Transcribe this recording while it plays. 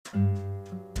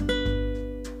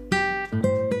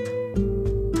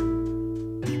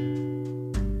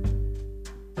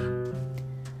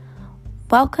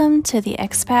Welcome to the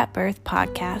Expat Birth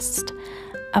Podcast,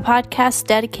 a podcast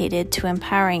dedicated to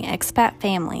empowering expat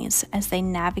families as they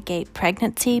navigate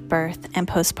pregnancy, birth, and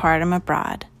postpartum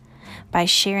abroad by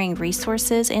sharing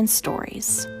resources and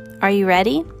stories. Are you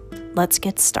ready? Let's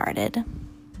get started.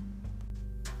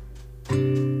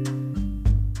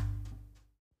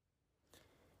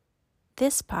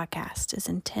 This podcast is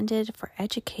intended for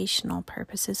educational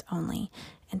purposes only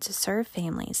and to serve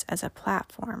families as a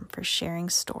platform for sharing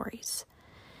stories.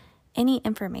 Any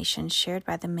information shared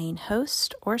by the main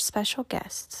host or special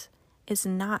guests is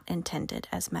not intended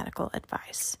as medical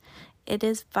advice. It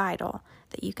is vital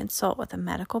that you consult with a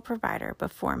medical provider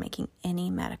before making any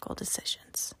medical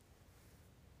decisions.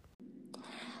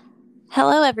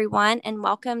 Hello, everyone, and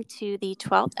welcome to the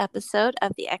 12th episode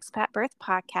of the Expat Birth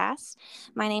Podcast.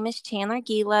 My name is Chandler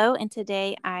Gilo, and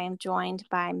today I am joined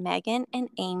by Megan and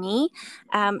Amy.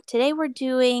 Today we're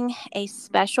doing a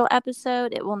special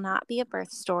episode. It will not be a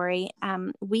birth story.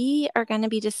 We are going to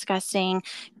be discussing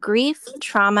grief,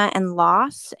 trauma, and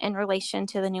loss in relation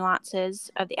to the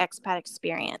nuances of the expat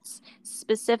experience,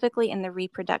 specifically in the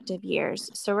reproductive years.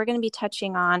 So we're going to be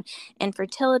touching on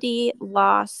infertility,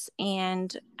 loss,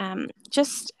 and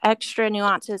just extra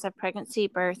nuances of pregnancy,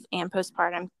 birth, and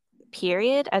postpartum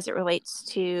period as it relates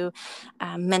to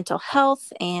mental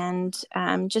health and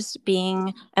just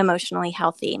being emotionally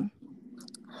healthy.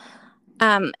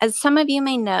 As some of you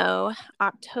may know,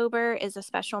 October is a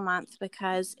special month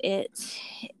because it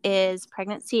is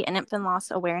Pregnancy and Infant Loss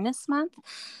Awareness Month.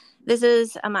 This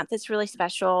is a month that's really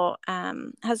special,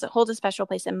 holds a special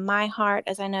place in my heart,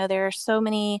 as I know there are so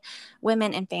many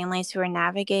women and families who are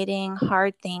navigating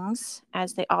hard things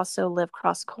as they also live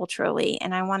cross-culturally.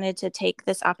 And I wanted to take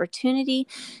this opportunity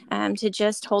to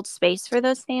just hold space for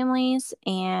those families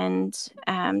and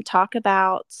talk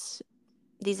about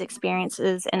these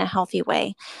experiences in a healthy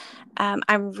way.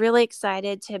 I'm really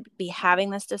excited to be having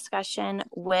this discussion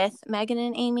with Megan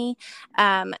and Amy.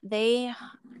 They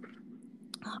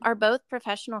are both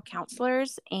professional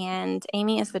counselors, and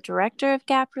Amy is the director of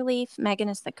Gap Relief. Megan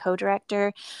is the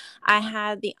co-director. I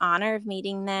had the honor of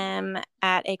meeting them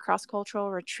at a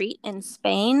cross-cultural retreat in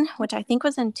Spain, which I think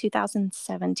was in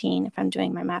 2017, if I'm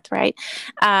doing my math right.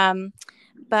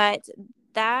 But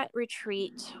that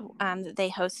retreat that they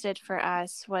hosted for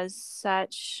us was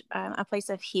such a place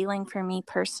of healing for me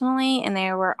personally. And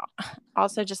there were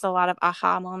also just a lot of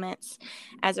aha moments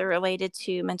as it related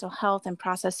to mental health and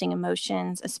processing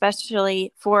emotions,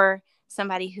 especially for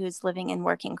somebody who's living and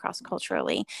working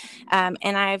cross-culturally. And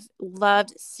I've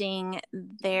loved seeing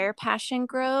their passion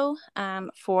grow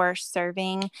for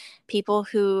serving people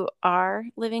who are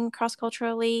living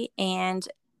cross-culturally, and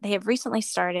they have recently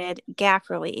started Gap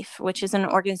Relief, which is an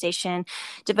organization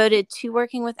devoted to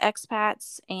working with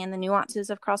expats and the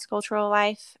nuances of cross-cultural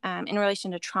life in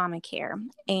relation to trauma care.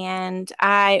 And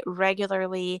I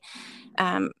regularly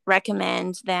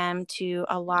recommend them to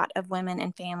a lot of women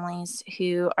and families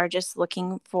who are just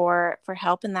looking for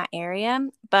help in that area.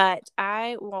 But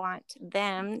I want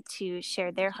them to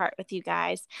share their heart with you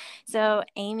guys. So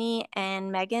Amy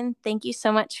and Megan, thank you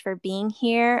so much for being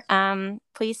here.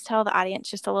 Please tell the audience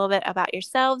just a little bit about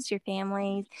yourselves, your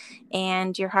families,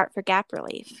 and your heart for Gap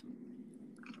Relief.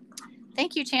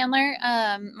 Thank you, Chandler.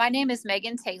 My name is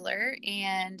Megan Taylor,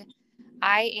 and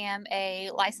I am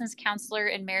a licensed counselor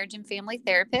and marriage and family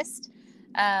therapist.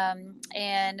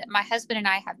 And my husband and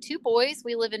I have two boys.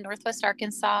 We live in Northwest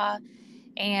Arkansas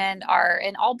and are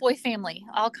an all-boy family,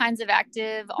 all kinds of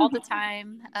active all the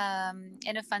time,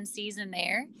 in a fun season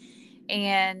there.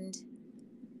 And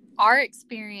our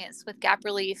experience with Gap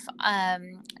Relief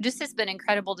just has been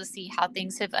incredible to see how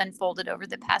things have unfolded over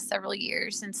the past several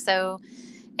years. And so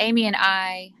Amy and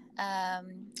I,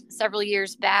 several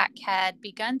years back, had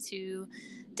begun to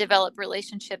develop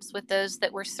relationships with those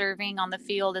that were serving on the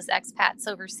field as expats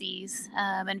overseas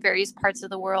in various parts of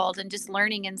the world, and just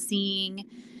learning and seeing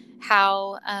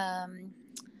how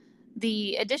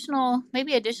the additional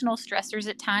stressors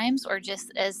at times, or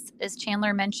just as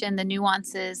Chandler mentioned, the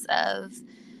nuances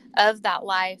of that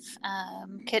life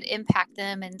could impact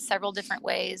them in several different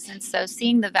ways. And so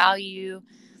seeing the value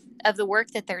of the work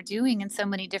that they're doing in so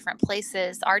many different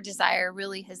places, our desire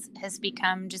really has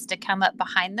become just to come up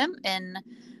behind them and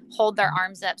hold their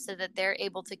arms up so that they're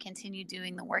able to continue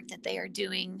doing the work that they are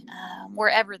doing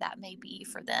wherever that may be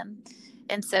for them.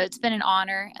 And so it's been an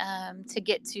honor to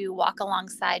get to walk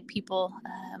alongside people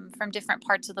from different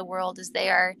parts of the world as they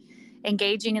are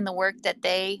engaging in the work that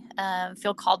they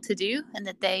feel called to do and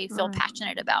that they feel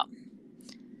passionate about.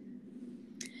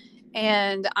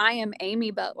 And I am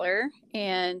Amy Butler,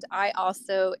 and I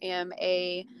also am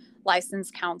a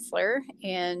licensed counselor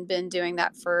and been doing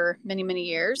that for many, many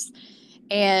years.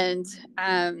 And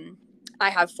I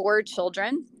have 4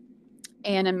 children,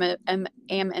 and am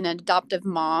an adoptive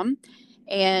mom.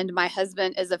 And my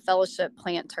husband is a fellowship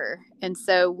planter. And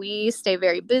so we stay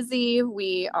very busy.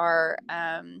 We are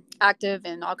active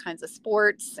in all kinds of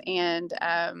sports, and,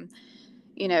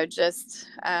 just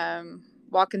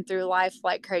walking through life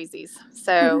like crazies.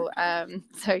 So,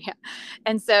 so yeah.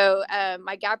 And so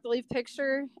my gap relief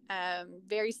picture,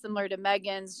 very similar to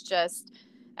Megan's, just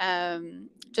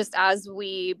as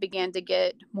we began to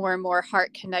get more and more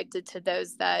heart connected to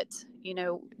those that,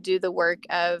 do the work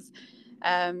of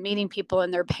meeting people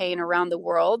in their pain around the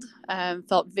world,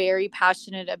 felt very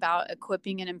passionate about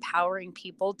equipping and empowering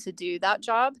people to do that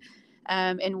job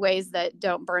in ways that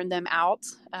don't burn them out,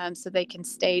 so they can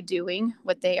stay doing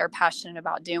what they are passionate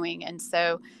about doing. And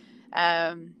so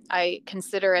I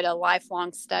consider it a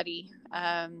lifelong study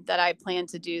that I plan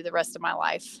to do the rest of my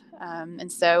life.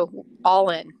 And so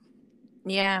all in.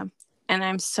 Yeah. And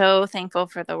I'm so thankful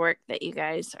for the work that you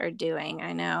guys are doing.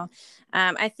 I know.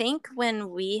 I think when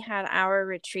we had our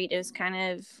retreat,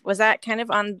 was that kind of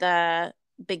on the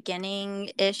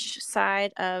beginning-ish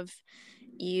side of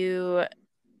you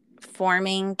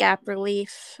forming Gap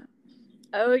Relief?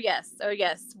 Oh, yes. Oh,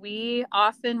 yes. We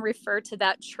often refer to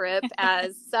that trip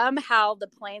as somehow the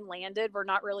plane landed. We're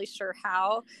not really sure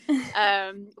how.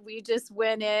 We just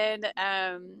went in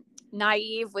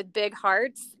naive with big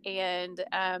hearts, and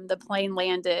the plane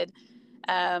landed.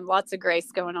 Lots of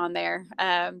grace going on there.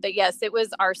 But yes, it was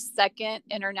our second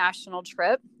international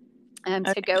trip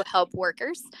to go help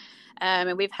workers.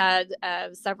 And we've had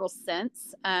several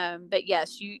since. But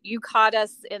yes, you caught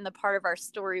us in the part of our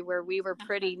story where we were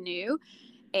pretty new.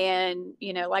 And,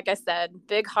 like I said,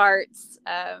 big hearts,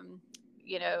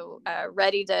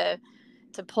 ready to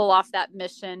pull off that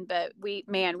mission. But we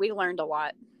learned a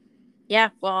lot. Yeah,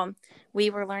 well, we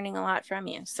were learning a lot from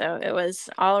you. So it was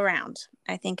all around,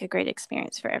 I think, a great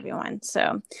experience for everyone.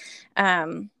 So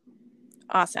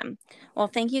awesome. Well,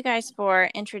 thank you guys for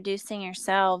introducing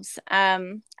yourselves.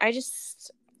 I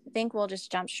just think we'll just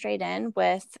jump straight in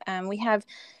with,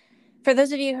 for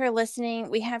those of you who are listening,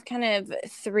 we have kind of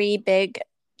 3 big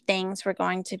things we're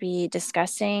going to be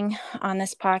discussing on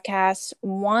this podcast.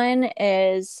 One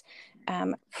is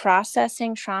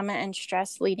processing trauma and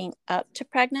stress leading up to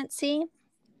pregnancy.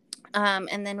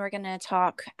 And then we're going to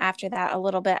talk after that a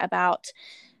little bit about,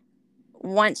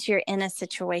 once you're in a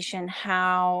situation,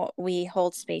 how we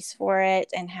hold space for it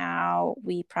and how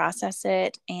we process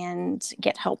it and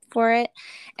get help for it.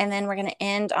 And then we're going to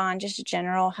end on just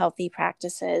general healthy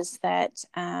practices that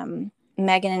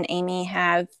Megan and Amy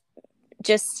have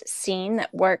just seen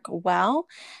that work well,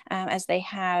 as they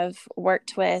have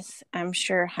worked with, I'm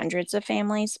sure, hundreds of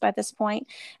families by this point,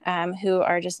 who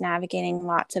are just navigating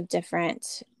lots of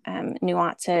different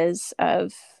nuances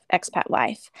of expat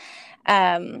life.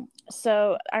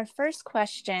 So our first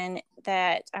question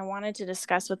that I wanted to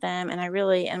discuss with them, and I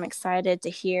really am excited to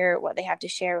hear what they have to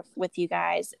share with you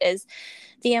guys, is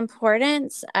the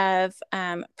importance of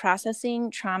processing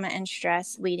trauma and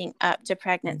stress leading up to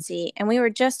pregnancy. And we were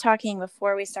just talking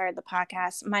before we started the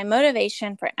podcast. My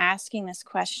motivation for asking this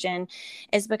question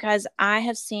is because I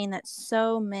have seen that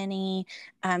so many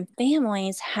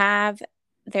families have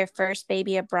their first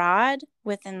baby abroad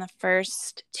within the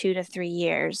first 2 to 3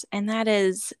 years. And that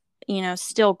is,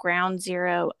 still ground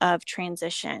zero of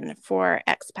transition for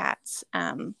expats.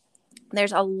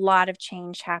 There's a lot of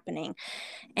change happening.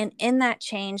 And in that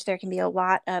change, there can be a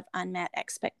lot of unmet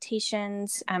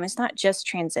expectations. It's not just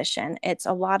transition. It's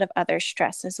a lot of other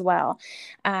stress as well.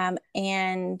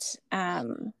 And we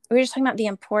were just talking about the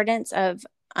importance of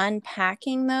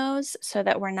unpacking those so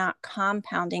that we're not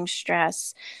compounding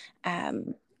stress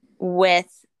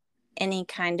with any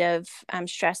kind of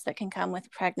stress that can come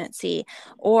with pregnancy,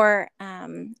 or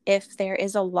if there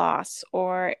is a loss,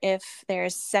 or if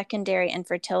there's secondary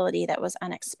infertility that was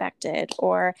unexpected,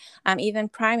 or even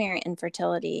primary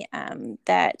infertility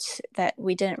that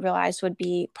we didn't realize would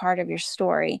be part of your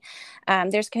story.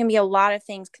 There's going to be a lot of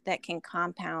things that can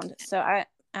compound. So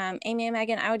Amy and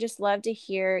Megan, I would just love to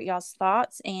hear y'all's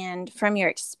thoughts, and from your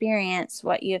experience,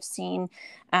 what you have seen,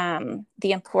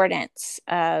 the importance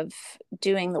of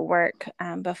doing the work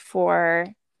before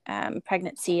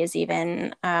pregnancy is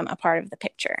even a part of the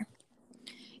picture.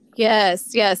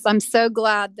 Yes. I'm so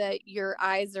glad that your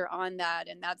eyes are on that,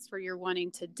 and that's where you're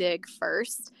wanting to dig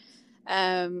first.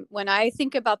 When I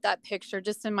think about that picture,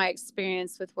 just in my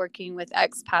experience with working with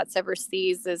expats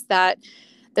overseas, is that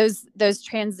those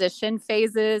transition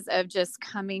phases of just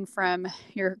coming from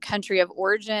your country of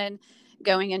origin,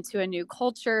 going into a new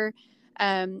culture,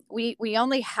 we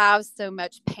only have so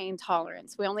much pain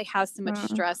tolerance. We only have so much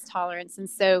stress tolerance. And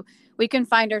so we can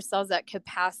find ourselves at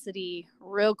capacity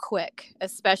real quick,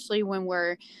 especially when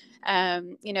we're,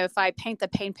 if I paint the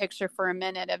pain picture for a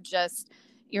minute of just,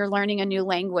 you're learning a new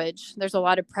language, there's a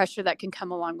lot of pressure that can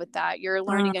come along with that. You're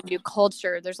learning a new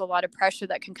culture, there's a lot of pressure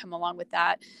that can come along with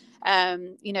that.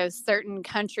 Certain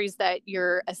countries that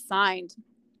you're assigned,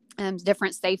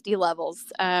 different safety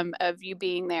levels of you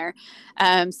being there.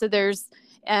 So there's,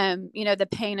 the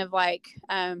pain of like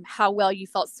how well you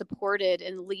felt supported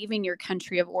in leaving your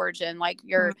country of origin. Like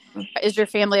is your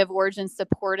family of origin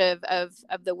supportive of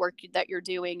the work that you're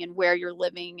doing and where you're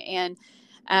living? And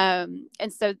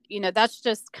so, that's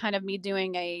just kind of me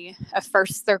doing a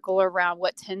first circle around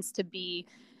what tends to be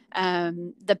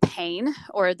the pain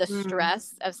or the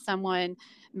stress of someone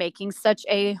making such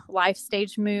a life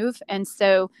stage move. And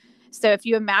so if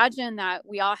you imagine that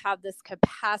we all have this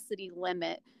capacity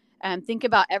limit, think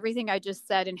about everything I just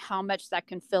said and how much that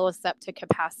can fill us up to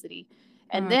capacity.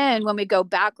 And then when we go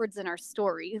backwards in our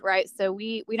story, right? So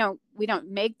we don't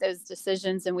make those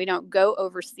decisions, and we don't go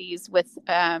overseas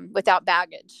without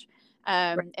baggage.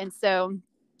 And so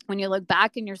when you look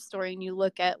back in your story and you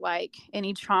look at like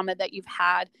any trauma that you've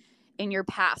had in your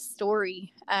past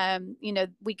story,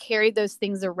 we carry those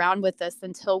things around with us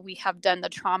until we have done the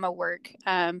trauma work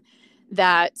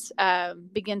that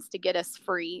begins to get us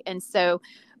free. And so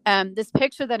this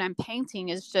picture that I'm painting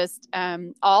is just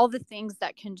all the things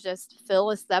that can just fill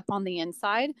us up on the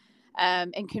inside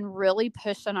and can really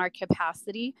push on our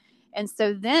capacity. And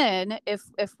so then if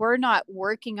we're not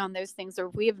working on those things, or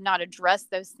we have not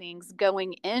addressed those things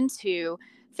going into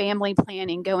family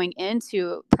planning, going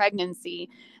into pregnancy,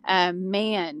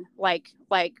 pregnancy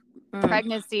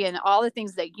and all the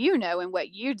things that and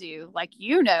what you do, like,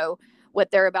 what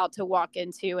they're about to walk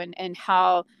into, and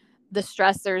how the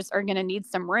stressors are going to need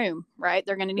some room, right?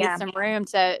 They're going to need some room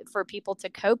for people to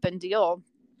cope and deal,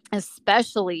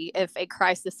 especially if a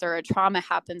crisis or a trauma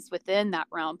happens within that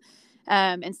realm.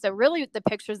 And so really the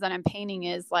pictures that I'm painting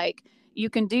is like, you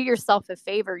can do yourself a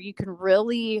favor. You can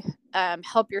really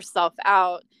help yourself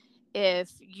out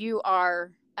if you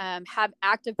are have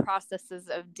active processes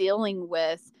of dealing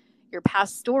with your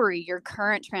past story, your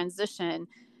current transition,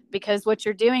 because what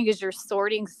you're doing is you're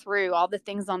sorting through all the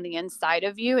things on the inside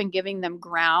of you and giving them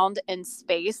ground and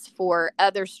space for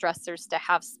other stressors to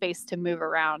have space to move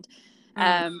around.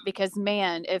 Because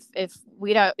man, if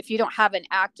you don't have an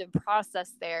active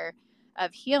process there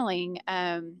of healing,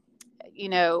 it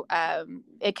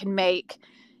can make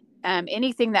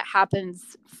anything that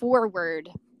happens forward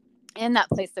in that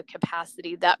place of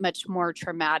capacity that much more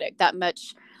traumatic, that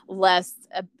much less,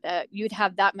 you'd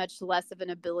have that much less of an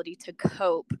ability to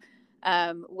cope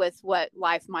with what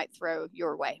life might throw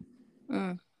your way.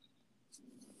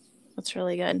 That's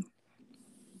really good.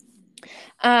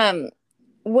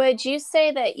 Would you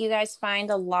say that you guys find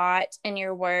a lot in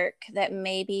your work that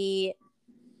maybe,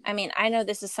 I mean, I know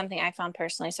this is something I found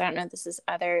personally, so I don't know if this is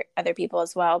other people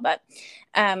as well, but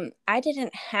I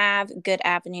didn't have good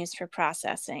avenues for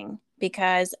processing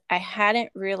because I hadn't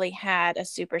really had a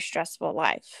super stressful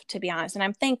life, to be honest. And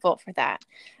I'm thankful for that.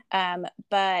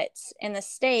 But in the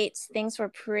States, things were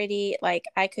pretty, like,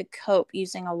 I could cope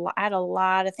using I had a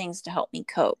lot of things to help me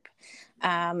cope.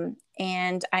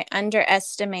 And I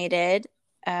underestimated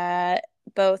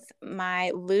both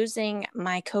my losing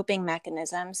my coping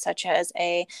mechanisms, such as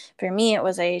for me, it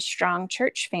was a strong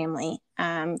church family.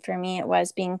 For me, it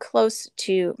was being close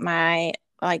to my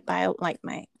my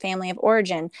family of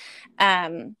origin.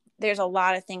 There's a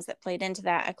lot of things that played into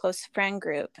that, a close friend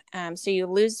group. So you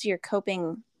lose your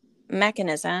coping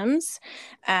mechanisms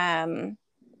that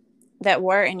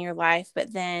were in your life,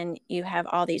 but then you have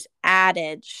all these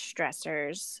added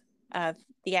stressors of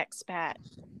the expat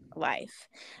life.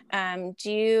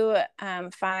 Do you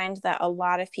find that a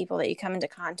lot of people that you come into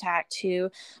contact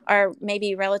who are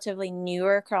maybe relatively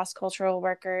newer cross-cultural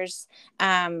workers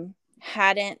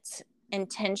hadn't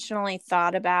intentionally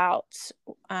thought about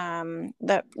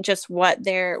what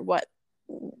their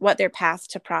path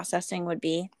to processing would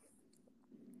be?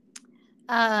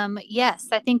 Yes,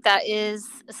 I think that is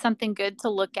something good to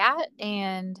look at.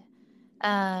 And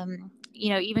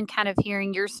even kind of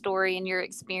hearing your story and your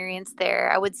experience there,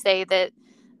 I would say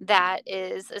that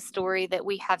is a story that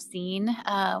we have seen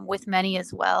with many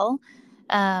as well.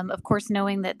 Of course,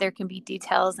 knowing that there can be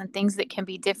details and things that can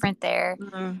be different there.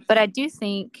 But I do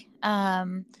think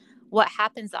what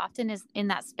happens often is in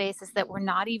that space is that we're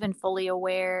not even fully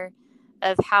aware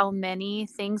of how many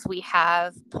things we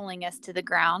have pulling us to the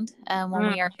ground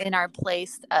when we are in our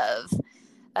place of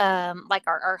like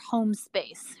our home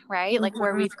space, right? Like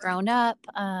where we've grown up,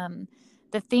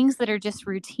 the things that are just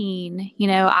routine.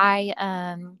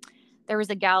 There was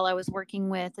a gal I was working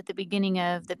with at the beginning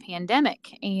of the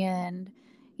pandemic, and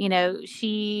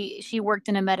she worked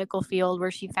in a medical field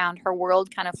where she found her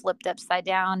world kind of flipped upside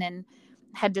down, and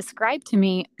had described to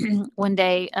me one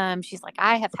day, she's like,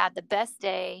 I have had the best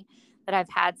day that I've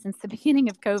had since the beginning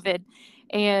of COVID.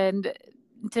 And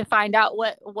to find out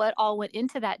what all went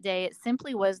into that day, it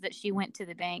simply was that she went to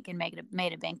the bank and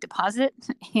made a bank deposit.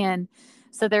 And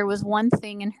so there was one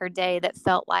thing in her day that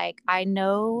felt like, I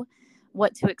know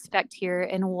what to expect here,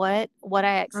 and what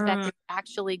I expect is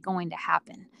actually going to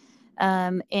happen.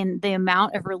 And the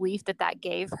amount of relief that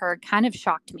gave her kind of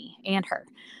shocked me and her,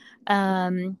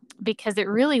 because it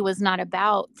really was not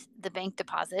about the bank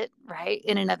deposit, right,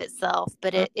 in and of itself,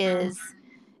 but it's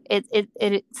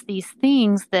these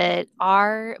things that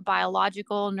our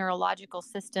biological, neurological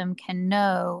system can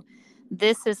know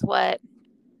this is what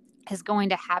is going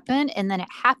to happen, and then it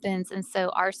happens. And so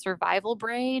our survival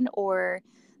brain, or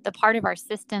the part of our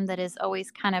system that is always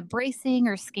kind of bracing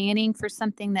or scanning for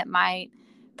something that might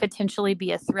potentially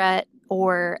be a threat,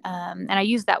 or and I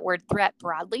use that word threat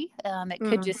broadly. It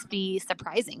could just be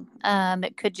surprising.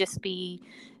 It could just be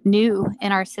new,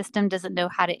 and our system doesn't know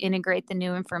how to integrate the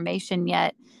new information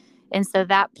yet. And so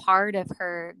that part of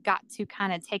her got to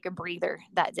kind of take a breather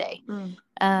that day,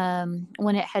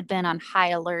 when it had been on high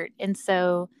alert. And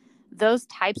so those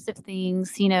types of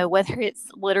things, whether it's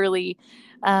literally,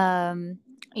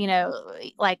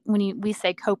 like when we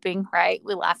say coping, right?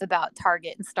 We laugh about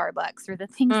Target and Starbucks, or the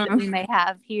things that we may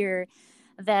have here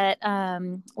that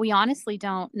we honestly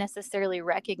don't necessarily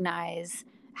recognize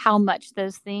how much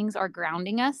those things are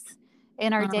grounding us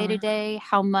in our day to day,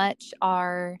 how much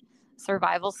our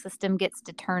survival system gets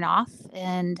to turn off,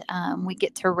 and we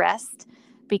get to rest,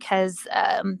 because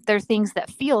they're things that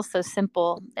feel so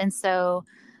simple. And so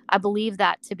I believe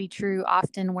that to be true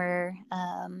often, where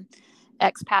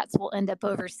expats will end up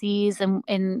overseas, and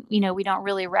we don't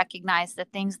really recognize the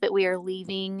things that we are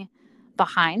leaving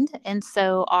behind. And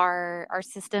so our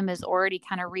system is already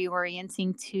kind of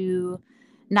reorienting to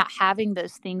not having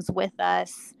those things with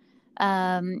us.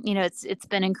 It's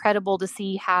been incredible to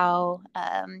see how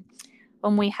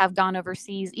when we have gone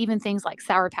overseas, even things like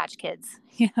Sour Patch Kids,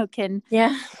 can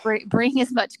bring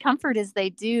as much comfort as they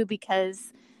do,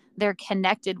 because they're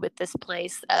connected with this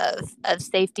place of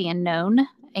safety and known.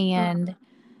 And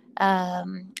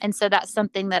so that's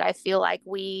something that I feel like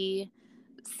we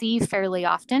see fairly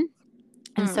often.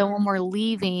 And so when we're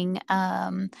leaving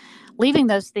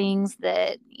those things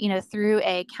that, through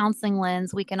a counseling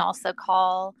lens, we can also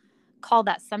call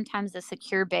that sometimes a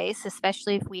secure base,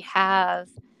 especially if we have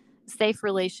safe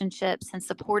relationships and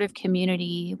supportive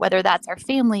community, whether that's our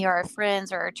family or our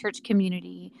friends or our church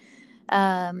community.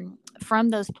 From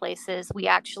those places, we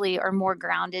actually are more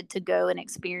grounded to go and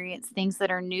experience things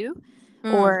that are new,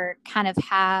 or kind of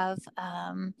have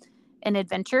an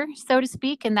adventure, so to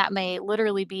speak. And that may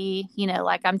literally be,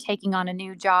 like I'm taking on a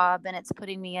new job, and it's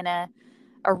putting me in a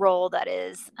role that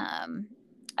is,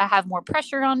 I have more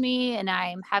pressure on me, and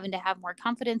I'm having to have more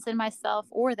confidence in myself.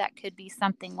 Or that could be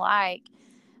something like,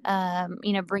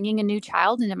 bringing a new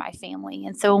child into my family.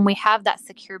 And so when we have that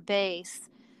secure base,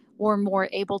 we're more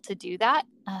able to do that.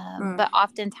 But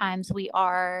oftentimes we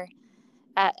are,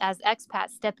 as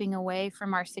expats, stepping away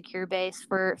from our secure base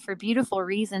for beautiful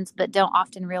reasons, but don't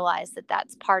often realize that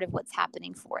that's part of what's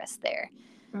happening for us there.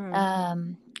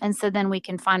 And so then we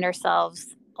can find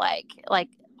ourselves like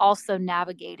also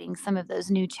navigating some of those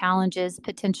new challenges,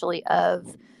 potentially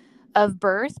of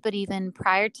birth, but even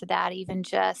prior to that, even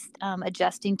just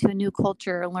adjusting to a new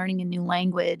culture, learning a new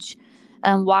language,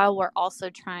 while we're also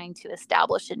trying to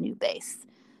establish a new base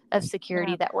of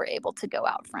security that we're able to go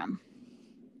out from.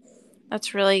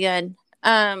 That's really good.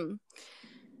 Those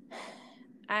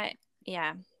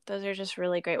are just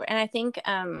really great. And I think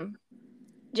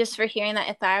just for hearing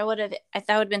that, that would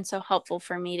have been so helpful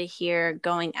for me to hear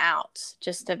going out,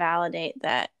 just to validate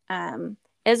that. It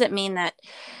doesn't mean that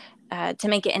to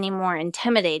make it any more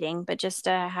intimidating, but just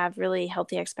to have really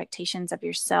healthy expectations of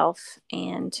yourself,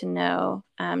 and to know,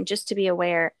 just to be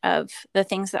aware of the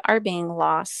things that are being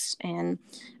lost, and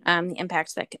the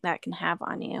impacts that can have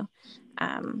on you.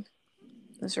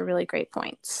 Those are really great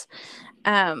points.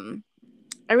 I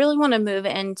really want to move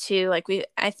into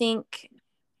I think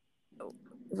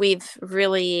we've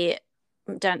really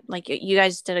done, you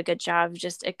guys did a good job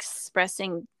just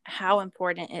expressing how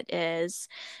important it is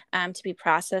to be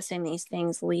processing these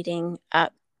things leading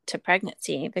up to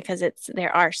pregnancy, because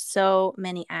there are so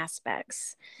many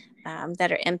aspects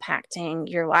that are impacting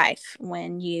your life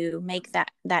when you make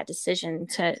that decision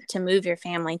to move your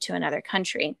family to another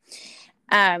country.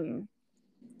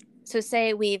 So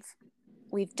say we've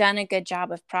we've done a good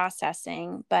job of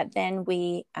processing, but then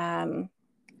we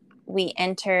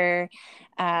enter,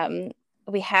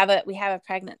 we have a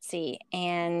pregnancy,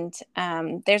 and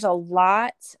there's a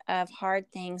lot of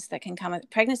hard things that can come with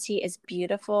pregnancy. Is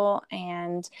beautiful,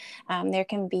 and there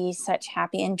can be such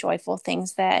happy and joyful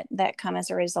things that come as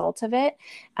a result of it.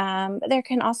 But there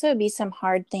can also be some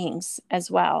hard things as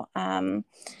well.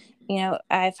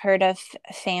 I've heard of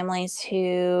families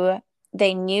who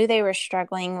they knew they were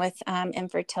struggling with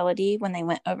infertility when they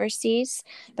went overseas,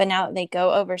 but now that they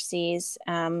go overseas,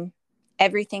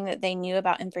 everything that they knew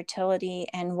about infertility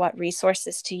and what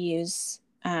resources to use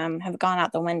have gone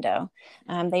out the window.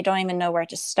 They don't even know where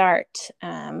to start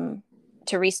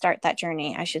to restart that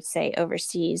journey, I should say,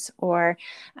 overseas. Or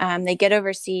they get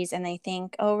overseas and they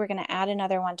think, oh, we're going to add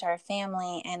another one to our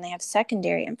family, and they have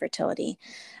secondary infertility.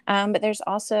 But there's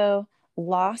also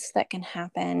loss that can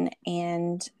happen,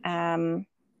 and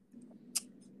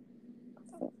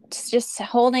just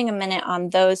holding a minute on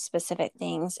those specific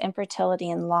things,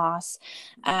 infertility and loss.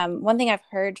 One thing I've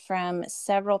heard from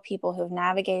several people who've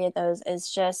navigated those is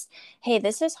just, hey,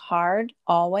 this is hard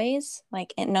always,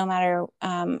 like no matter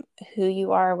who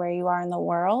you are, where you are in the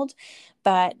world.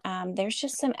 But there's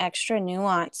just some extra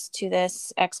nuance to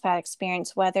this expat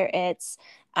experience, whether it's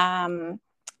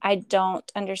I don't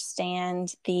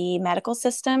understand the medical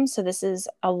system. So this is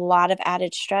a lot of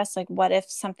added stress. Like, what if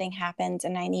something happens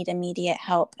and I need immediate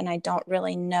help and I don't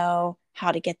really know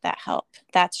how to get that help?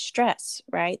 That's stress,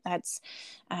 right? That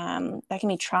can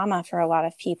be trauma for a lot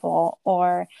of people.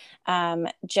 Or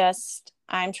just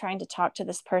I'm trying to talk to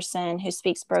this person who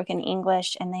speaks broken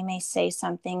English, and they may say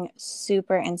something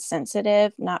super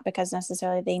insensitive, not because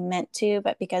necessarily they meant to,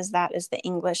 but because that is the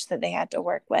English that they had to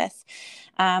work with.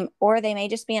 Or they may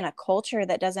just be in a culture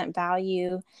that doesn't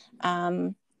value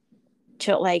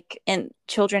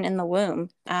children in the womb.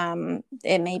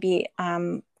 It may be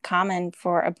common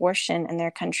for abortion in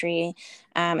their country,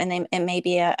 and it may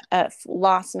be a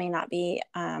loss may not be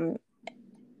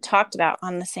talked about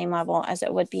on the same level as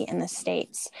it would be in the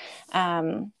States.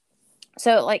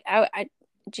 So like,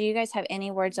 do you guys have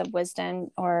any words of wisdom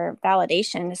or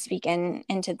validation to speak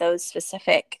into those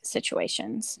specific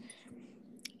situations?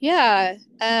 Yeah.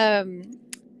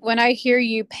 When I hear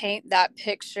you paint that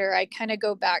picture, I kind of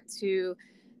go back to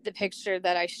the picture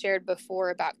that I shared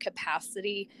before about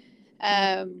capacity.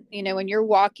 When you're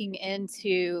walking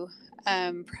into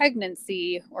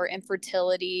pregnancy or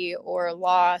infertility or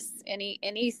loss,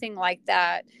 anything like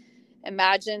that,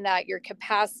 imagine that your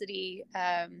capacity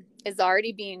is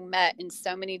already being met in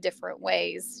so many different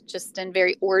ways, just in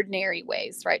very ordinary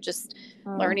ways, right? Just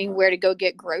learning where to go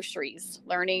get groceries,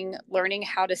 learning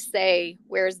how to say,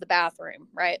 where's the bathroom,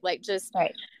 right? Like just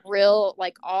real,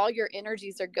 like all your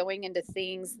energies are going into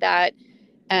things that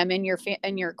in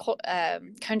your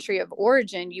country of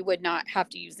origin, you would not have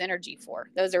to use energy for.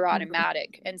 Those are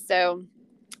automatic. And so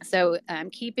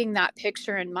keeping that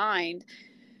picture in mind,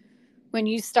 when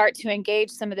you start to engage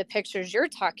some of the pictures you're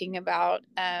talking about,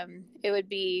 it would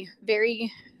be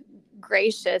very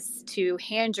gracious to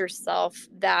hand yourself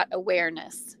that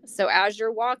awareness. So as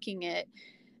you're walking it,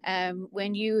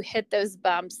 when you hit those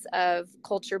bumps of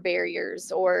culture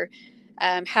barriers or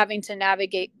having to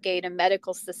navigate a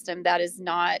medical system that is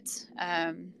not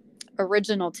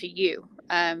original to you,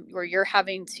 where you're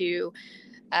having to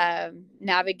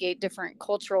navigate different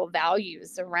cultural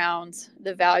values around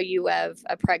the value of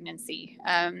a pregnancy.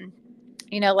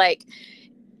 Like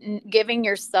giving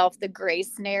yourself the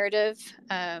grace narrative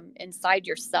inside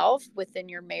yourself, within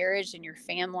your marriage and your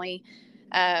family,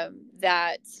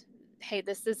 that, hey,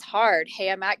 this is hard. Hey,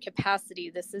 I'm at capacity.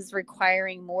 This is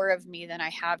requiring more of me than I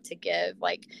have to give.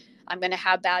 Like, I'm going to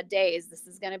have bad days. This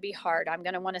is going to be hard. I'm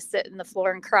going to want to sit in the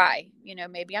floor and cry.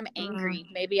 Maybe I'm angry.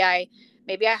 Maybe I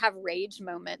have rage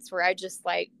moments where I just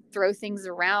like throw things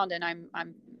around and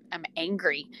I'm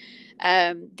angry.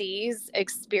 These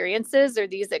experiences or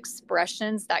these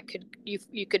expressions that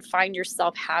you could find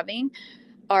yourself having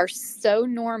are so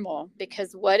normal,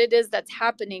 because what it is that's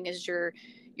happening is your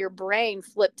brain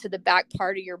flipped to the back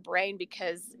part of your brain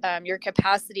because your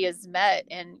capacity is met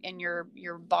and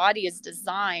your body is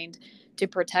designed to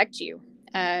protect you.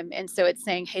 And so it's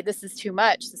saying, hey, this is too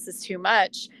much. This is too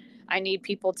much. I need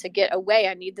people to get away.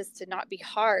 I need this to not be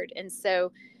hard. And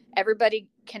so everybody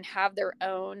can have their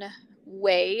own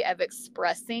way of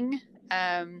expressing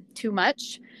too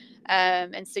much.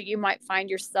 And so you might find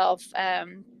yourself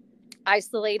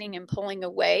isolating and pulling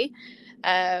away.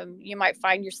 You might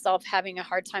find yourself having a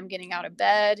hard time getting out of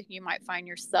bed. You might find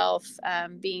yourself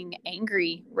being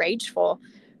angry, rageful,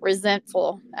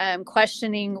 resentful,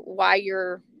 questioning why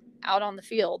you're out on the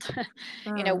field.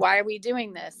 Why are we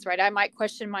doing this? Right. I might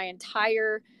question my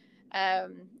entire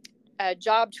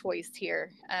job choice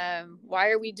here. Why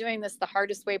are we doing this the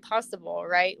hardest way possible?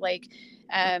 Right.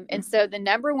 And so the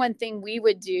number one thing we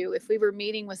would do if we were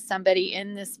meeting with somebody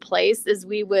in this place is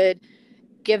we would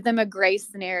give them a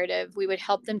grace narrative. We would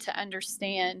help them to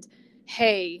understand,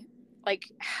 hey,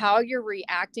 how you're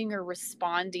reacting or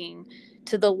responding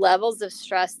to the levels of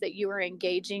stress that you are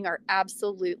engaging are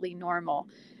absolutely normal.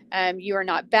 You are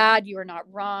not bad. You are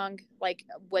not wrong.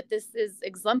 What this is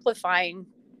exemplifying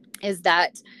is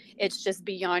that it's just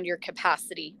beyond your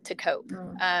capacity to cope.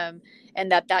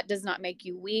 And that does not make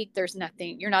you weak. There's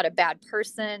nothing, you're not a bad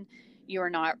person. You are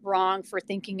not wrong for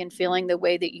thinking and feeling the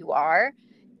way that you are.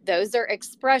 Those are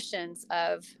expressions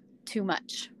of too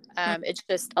much. It's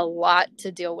just a lot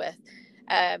to deal with.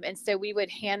 And so we would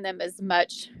hand them as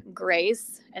much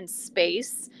grace and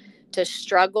space to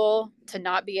struggle, to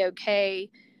not be okay.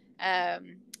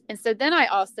 And so then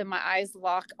my eyes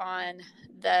lock on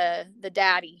the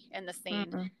daddy in the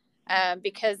scene,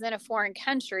 because in a foreign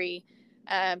country,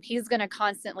 he's going to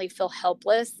constantly feel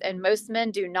helpless. And most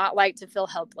men do not like to feel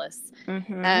helpless,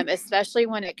 especially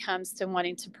when it comes to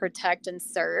wanting to protect and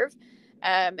serve.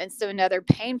 And so another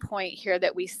pain point here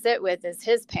that we sit with is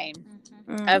his pain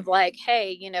of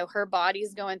hey, her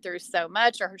body's going through so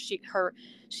much, or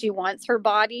she wants her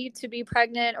body to be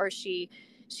pregnant, or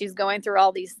she's going through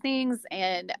all these things.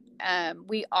 And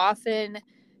we often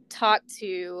talk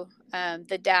to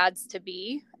the dads to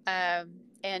be,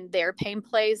 and their pain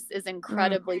place is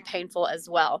incredibly painful as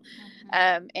well.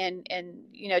 And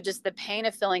just the pain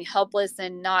of feeling helpless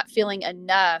and not feeling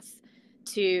enough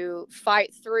to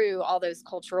fight through all those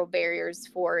cultural barriers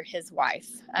for his wife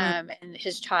and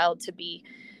his child to be.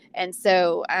 And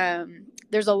so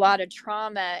there's a lot of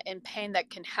trauma and pain that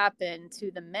can happen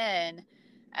to the men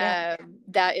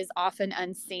that is often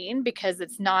unseen, because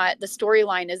it's not, the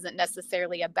storyline isn't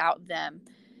necessarily about them.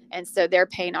 And so their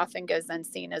pain often goes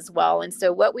unseen as well. And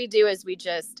so what we do is we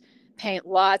just paint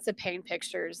lots of pain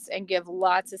pictures and give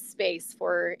lots of space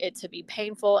for it to be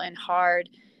painful and hard.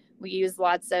 We use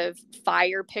lots of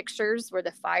fire pictures where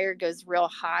the fire goes real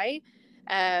high.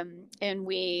 And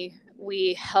we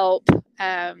help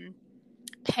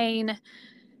pain,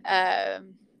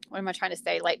 what am I trying to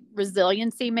say?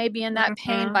 Resiliency maybe in that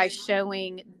pain by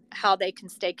showing how they can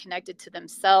stay connected to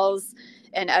themselves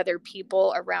and other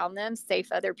people around them, safe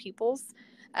other people's,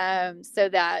 so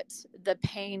that the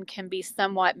pain can be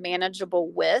somewhat manageable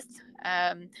with.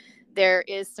 There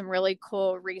is some really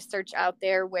cool research out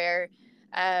there where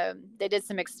they did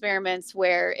some experiments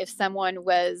where if someone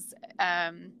was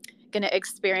going to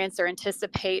experience or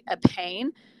anticipate a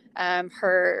pain,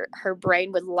 her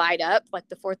brain would light up like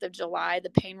the 4th of July. The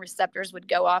pain receptors would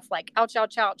go off ouch,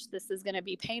 ouch, ouch, this is going to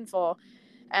be painful.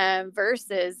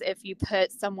 Versus if you put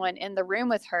someone in the room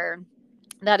with her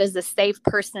that is a safe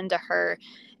person to her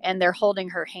and they're holding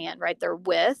her hand, right? They're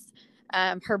with,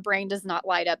 her brain does not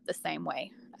light up the same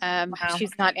way. Wow.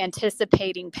 She's not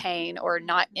anticipating pain or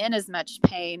not in as much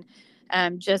pain,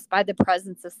 just by the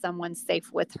presence of someone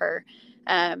safe with her.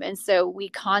 And so we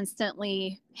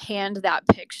constantly hand that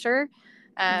picture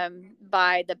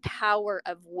by the power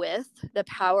of the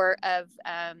power of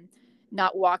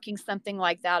not walking something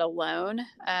like that alone,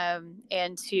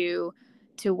 and to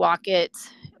walk it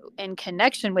in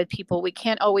connection with people. We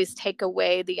can't always take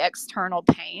away the external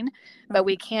pain, but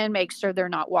we can make sure they're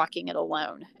not walking it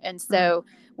alone. And so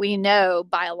we know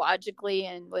biologically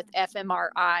and with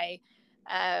fMRI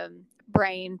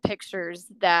brain pictures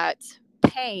that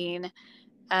pain,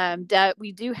 that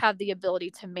we do have the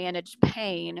ability to manage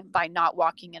pain by not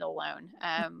walking it alone.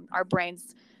 Our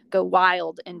brains go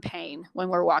wild in pain when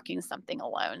we're walking something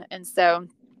alone. And so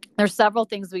there's several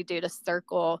things we do to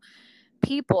circle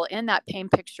people in that pain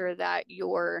picture that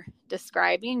you're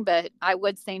describing. But I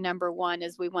would say number one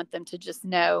is we want them to just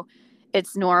know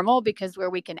it's normal, because where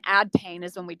we can add pain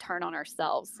is when we turn on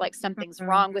ourselves. Something's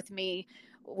wrong with me.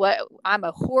 I'm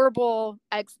a horrible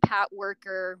expat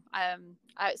worker.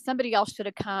 Somebody else should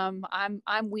have come.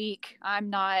 I'm weak. I'm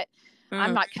not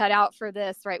cut out for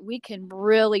this, right? We can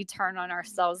really turn on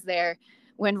ourselves there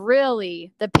when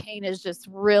really the pain is just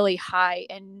really high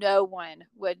and no one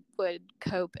would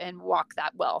cope and walk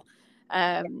that well.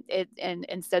 And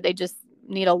so they just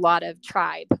need a lot of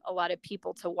tribe, a lot of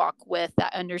people to walk with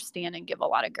that understand and give a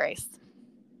lot of grace.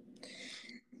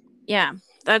 Yeah,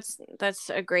 that's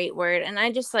a great word. And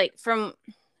I just from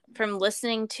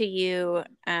listening to you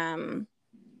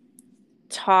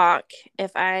talk,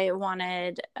 if I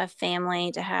wanted a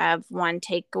family to have one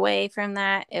takeaway from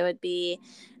that, it would be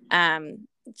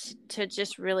to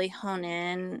just really hone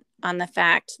in on the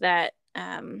fact that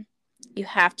you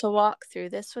have to walk through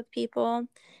this with people,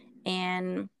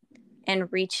 and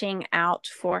reaching out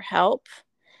for help,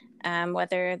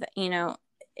 whether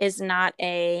is not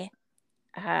a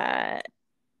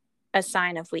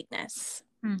sign of weakness.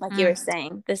 Like you were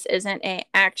saying, this isn't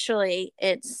actually,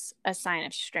 it's a sign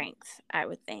of strength, I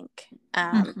would think,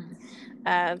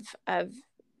 of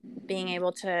being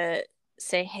able to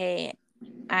say, hey,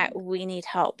 we need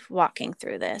help walking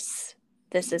through this.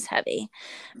 This is heavy.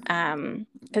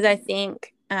 Because I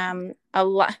think a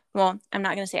lot, well, I'm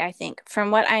not going to say I think,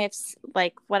 from what I've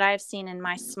seen in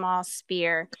my small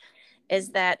sphere, is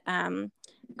that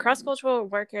cross-cultural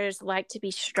workers like to be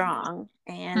strong,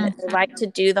 and they like to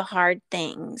do the hard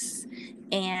things.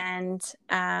 And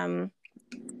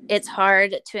it's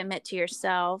hard to admit to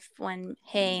yourself when,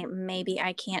 hey, maybe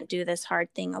I can't do this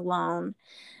hard thing alone.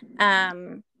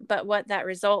 But what that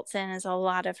results in is a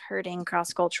lot of hurting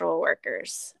cross-cultural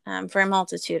workers for a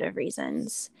multitude of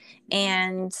reasons.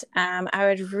 And I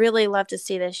would really love to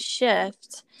see this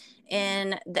shift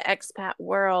in the expat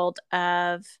world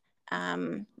of,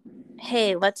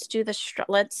 hey, let's do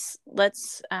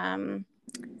let's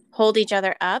hold each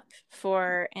other up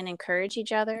and encourage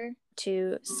each other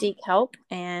to seek help,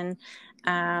 and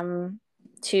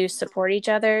to support each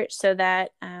other, so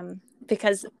that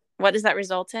because what does that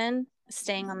result in?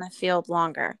 Staying on the field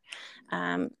longer,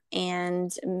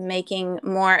 and making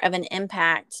more of an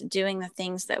impact, doing the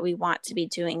things that we want to be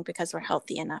doing because we're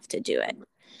healthy enough to do it.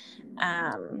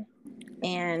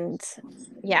 And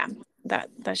yeah,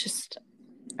 that's just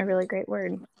a really great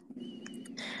word.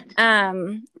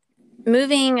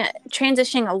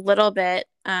 Transitioning a little bit,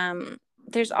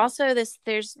 there's also this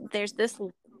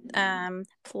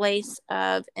place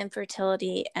of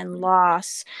infertility and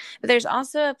loss, but there's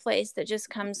also a place that just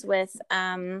comes with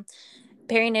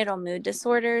perinatal mood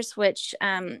disorders, which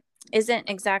isn't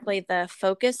exactly the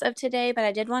focus of today, but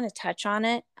I did want to touch on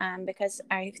it because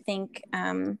I think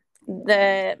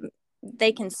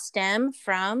they can stem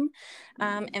from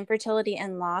infertility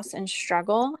and loss and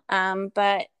struggle,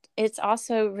 but it's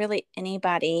also really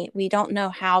anybody. We don't know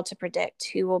how to predict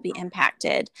who will be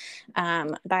impacted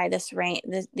by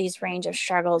these range of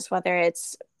struggles, whether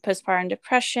it's postpartum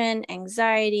depression,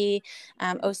 anxiety,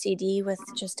 OCD with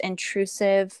just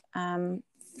intrusive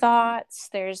thoughts.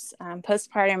 There's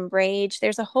postpartum rage.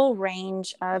 There's a whole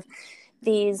range of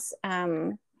these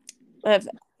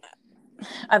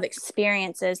of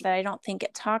experiences that I don't think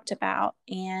get talked about.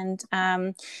 And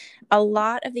a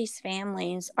lot of these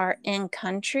families are in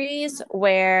countries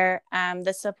where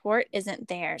the support isn't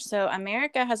there. So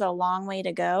America has a long way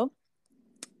to go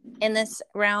in this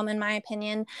realm, in my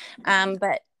opinion.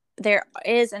 But there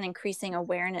is an increasing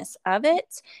awareness of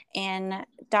it, and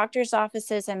doctors'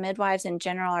 offices and midwives in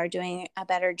general are doing a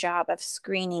better job of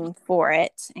screening for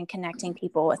it and connecting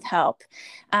people with help.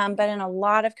 But in a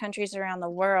lot of countries around the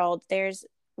world,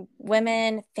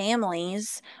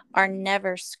 families are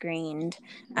never screened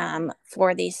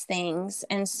for these things.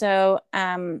 And so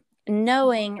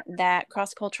knowing that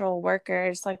cross-cultural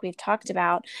workers, like we've talked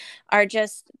about,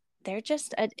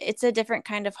 it's a different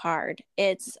kind of hard.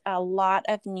 It's a lot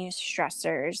of new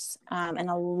stressors and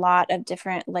a lot of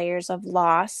different layers of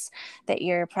loss that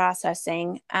you're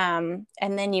processing. And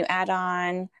then you add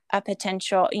on a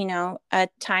potential, a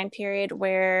time period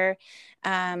where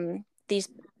these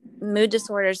mood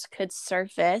disorders could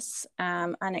surface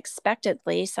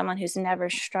unexpectedly, someone who's never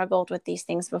struggled with these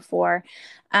things before.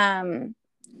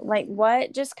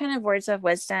 What just kind of words of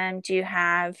wisdom do you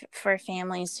have for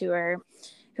families who are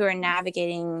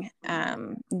navigating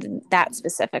that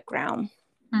specific realm?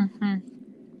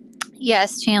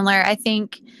 Yes, Chandler, I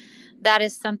think that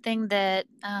is something that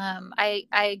I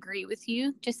agree with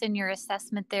you just in your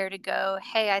assessment there, to go,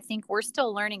 hey, I think we're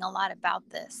still learning a lot about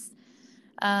this.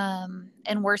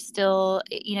 And we're still,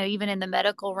 even in the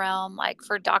medical realm, like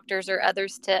for doctors or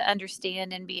others to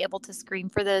understand and be able to screen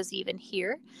for those even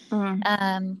here.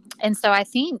 And so I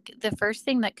think the first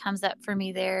thing that comes up for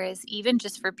me there is even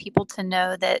just for people to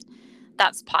know that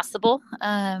that's possible,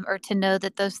 or to know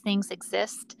that those things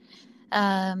exist.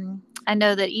 I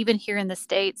know that even here in the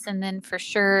States, and then for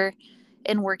sure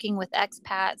in working with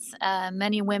expats,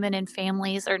 many women and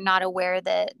families are not aware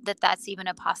that that's even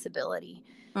a possibility.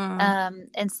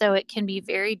 And so it can be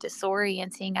very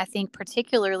disorienting, I think,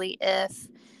 particularly if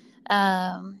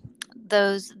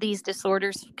these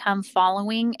disorders come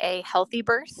following a healthy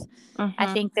birth.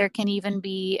 I think there can even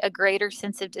be a greater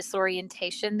sense of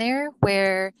disorientation there,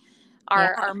 where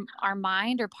our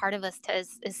mind or part of us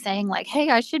is saying like, hey,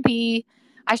 I should be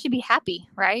happy,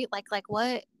 right? Like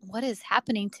what is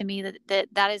happening to me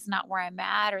that is not where I'm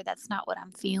at, or that's not what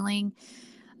I'm feeling.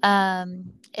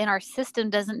 And our system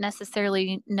doesn't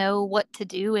necessarily know what to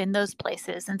do in those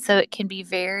places. And so it can be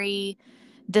very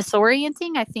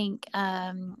disorienting. I think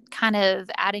kind of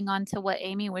adding on to what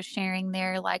Amy was sharing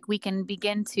there, like we can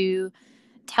begin to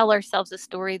tell ourselves a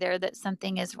story there that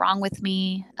something is wrong with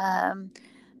me,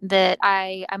 that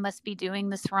I must be doing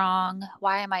this wrong.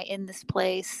 Why am I in this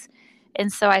place?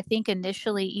 And so I think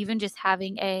initially, even just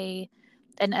having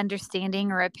an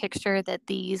understanding or a picture that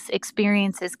these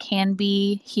experiences can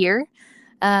be here,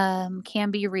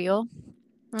 can be real.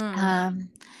 I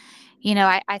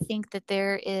think that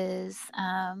there is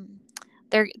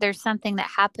there's something that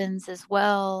happens as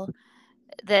well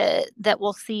that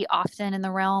we'll see often in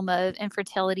the realm of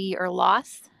infertility or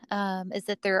loss, is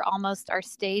that there almost are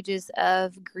stages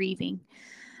of grieving,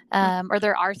 or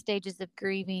there are stages of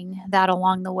grieving that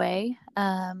along the way,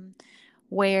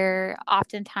 where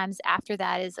oftentimes after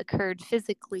that has occurred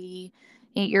physically,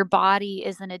 your body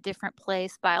is in a different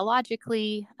place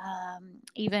biologically,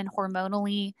 even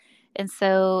hormonally. And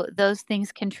so those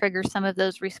things can trigger some of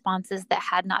those responses that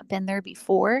had not been there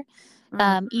before.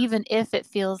 Even if it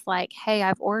feels like, hey,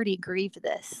 I've already grieved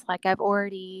this, like I've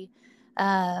already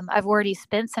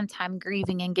spent some time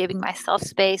grieving and giving myself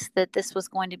space that this was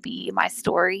going to be my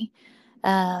story.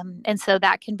 And so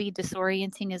that can be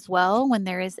disorienting as well when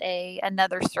there is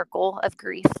another circle of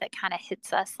grief that kind of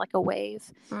hits us like a wave.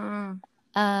 And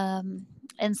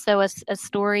so a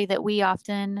story that we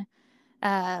often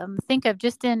think of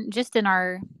just in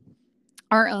our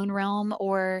own realm,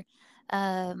 or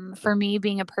for me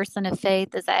being a person of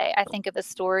faith, is I think of a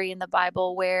story in the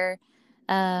Bible where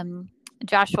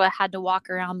Joshua had to walk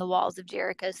around the walls of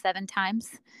Jericho 7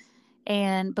 times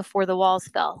and before the walls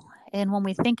fell. And when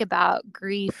we think about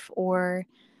grief or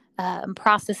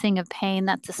processing of pain,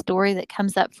 that's a story that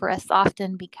comes up for us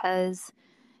often because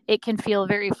it can feel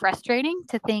very frustrating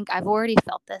to think, I've already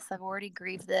felt this, I've already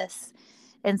grieved this.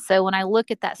 And so when I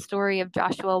look at that story of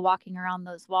Joshua walking around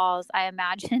those walls, I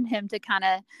imagine him to kind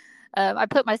of, I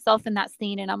put myself in that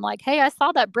scene and I'm like, hey, I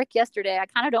saw that brick yesterday. I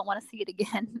kind of don't want to see it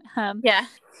again.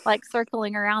 Like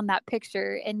circling around that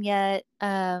picture. And yet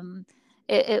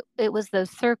it was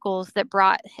those circles that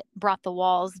brought the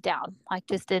walls down, like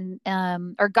just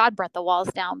or God brought the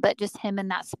walls down, but just him in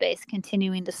that space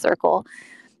continuing to circle.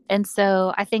 And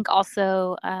so I think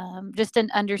also just an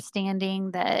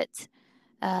understanding that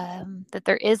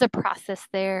there is a process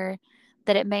there,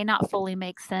 that it may not fully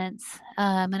make sense.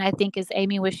 And I think, as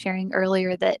Amy was sharing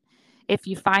earlier, that if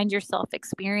you find yourself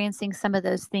experiencing some of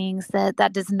those things,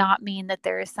 that does not mean that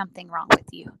there is something wrong with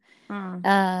you.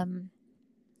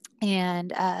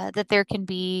 And that there can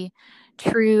be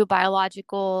true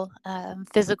biological,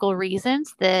 physical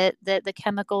reasons that the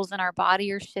chemicals in our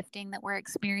body are shifting, that we're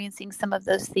experiencing some of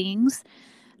those things.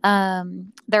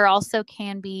 There also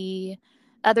can be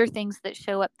other things that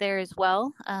show up there as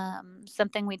well.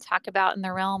 Something we talk about in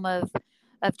the realm of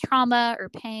trauma or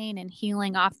pain and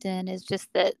healing often is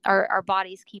just that our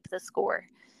bodies keep the score.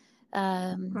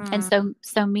 And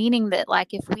so meaning that,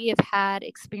 like, if we have had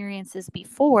experiences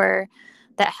before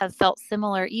that have felt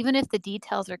similar, even if the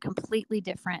details are completely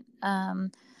different,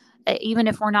 even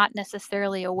if we're not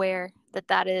necessarily aware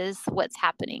that is what's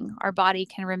happening, our body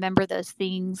can remember those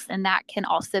things, and that can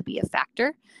also be a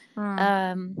factor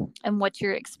and what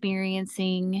you're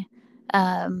experiencing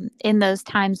in those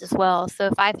times as well. So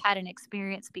if I've had an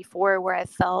experience before where I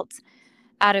felt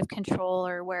out of control,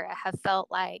 or where I have felt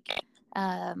like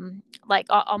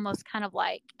almost kind of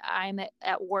like I'm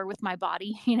at war with my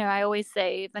body, I always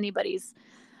say, if anybody's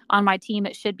on my team,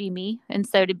 it should be me. And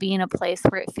so to be in a place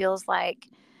where it feels like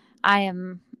I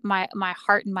am, my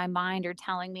heart and my mind are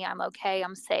telling me I'm okay,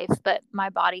 I'm safe, but my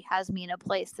body has me in a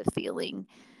place of feeling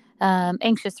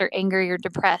anxious or angry or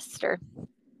depressed, or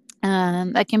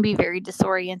that can be very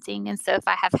disorienting. And so if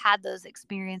I have had those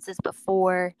experiences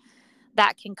before,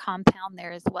 that can compound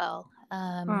there as well.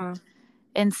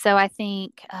 And so I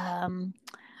think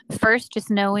first, just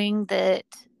knowing that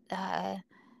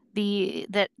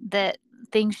that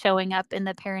things showing up in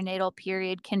the perinatal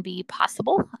period can be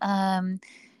possible.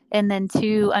 And then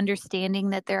 2, understanding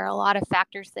that there are a lot of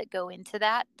factors that go into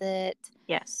that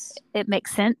yes, it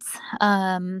makes sense.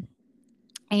 And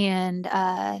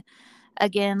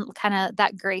again, kind of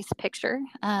that grace picture.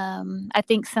 I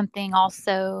think something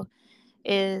also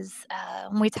is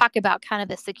when we talk about kind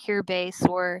of a secure base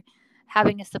or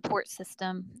having a support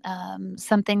system,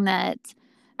 something that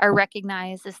I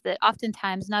recognize is that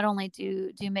oftentimes not only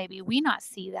do maybe we not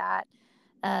see that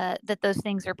those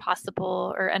things are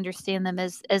possible or understand them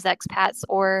as expats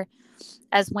or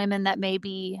as women that may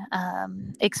be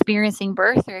experiencing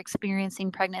birth or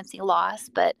experiencing pregnancy loss,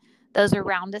 but those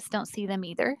around us don't see them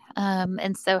either.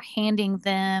 And so handing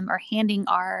them or handing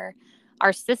our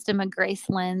system a grace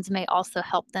lens may also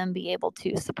help them be able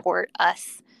to support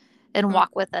us and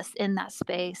walk with us in that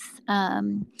space.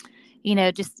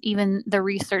 Just even the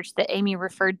research that Amy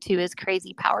referred to is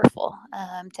crazy powerful,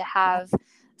 to have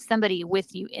somebody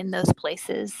with you in those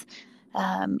places,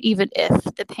 even if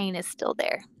the pain is still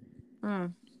there.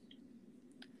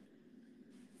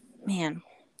 Man,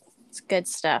 it's good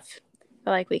stuff. I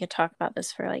feel like we could talk about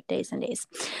this for like days and days.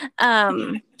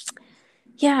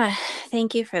 Yeah,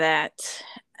 thank you for that.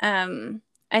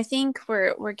 I think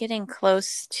we're getting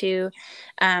close to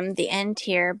the end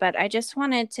here, but I just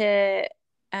wanted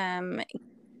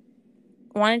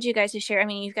you guys to share. I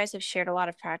mean, you guys have shared a lot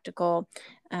of practical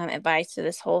advice to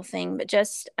this whole thing, but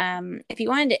just if you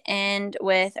wanted to end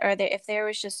with, if there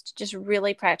was just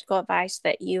really practical advice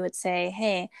that you would say,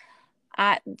 hey,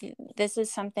 this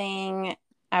is something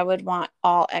I would want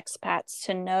all expats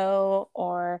to know,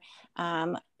 or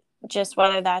just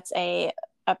whether that's a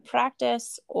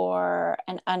practice or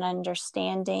an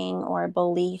understanding or a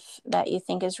belief that you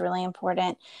think is really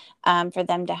important for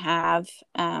them to have.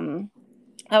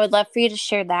 I would love for you to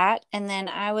share that, and then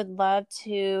I would love for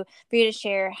you to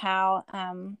share how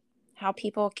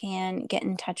people can get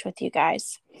in touch with you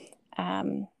guys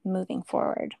moving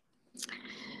forward.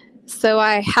 So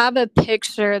I have a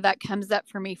picture that comes up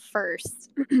for me first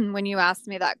when you asked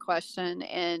me that question.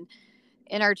 And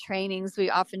in our trainings, we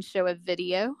often show a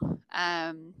video.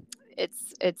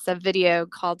 It's a video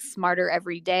called Smarter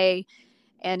Every Day.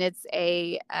 And it's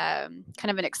a kind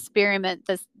of an experiment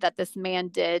that this man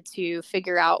did to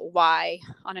figure out why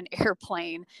on an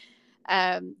airplane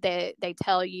they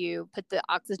tell you put the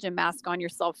oxygen mask on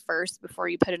yourself first before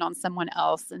you put it on someone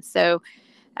else. And so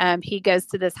he goes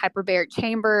to this hyperbaric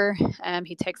chamber.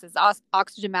 He takes his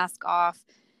oxygen mask off,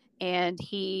 and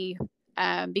he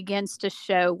begins to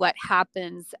show what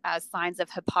happens as signs of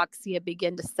hypoxia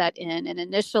begin to set in. And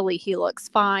initially, he looks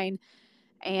fine.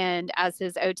 And as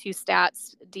his O2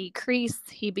 stats decrease,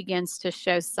 he begins to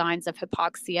show signs of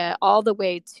hypoxia all the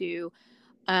way to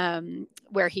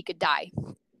where he could die.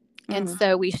 And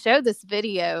so we show this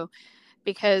video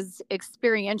because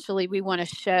experientially we want to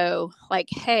show like,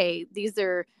 hey,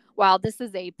 while this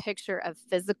is a picture of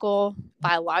physical,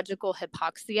 biological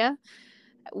hypoxia,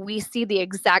 we see the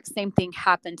exact same thing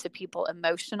happen to people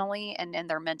emotionally and in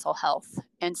their mental health.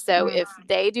 And so if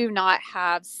they do not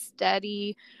have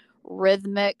steady,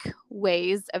 rhythmic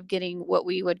ways of getting what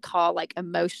we would call like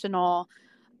emotional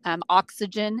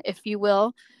oxygen, if you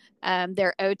will,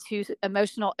 their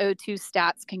emotional O2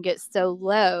 stats can get so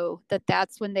low that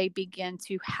that's when they begin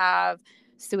to have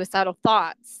suicidal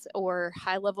thoughts or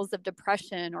high levels of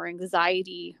depression or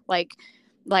anxiety, like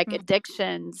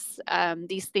addictions.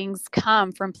 These things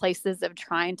come from places of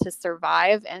trying to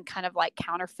survive and kind of like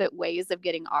counterfeit ways of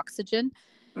getting oxygen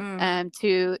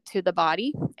to the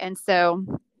body. And so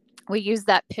we use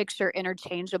that picture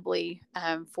interchangeably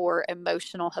for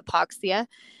emotional hypoxia.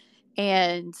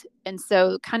 And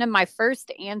so kind of my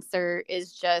first answer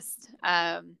is just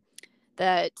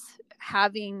that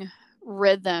having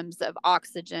rhythms of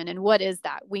oxygen. And what is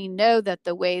that? We know that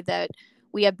the way that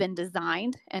we have been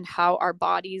designed and how our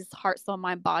body's heart, soul,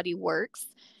 mind, body works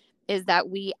is that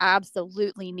we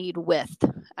absolutely need width.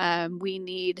 We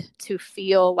need to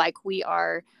feel like we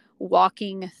are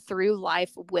walking through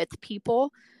life with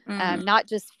people. Not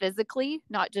just physically,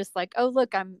 not just like, oh,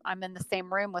 look, I'm in the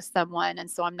same room with someone, and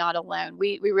so I'm not alone.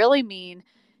 We really mean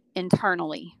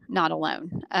internally, not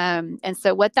alone. And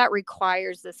so what that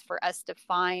requires is for us to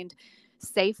find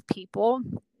safe people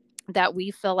that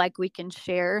we feel like we can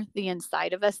share the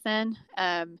inside of us in.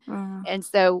 And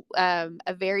so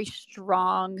a very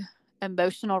strong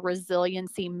emotional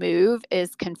resiliency move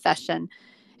is confession.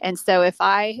 And so if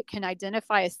I can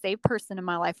identify a safe person in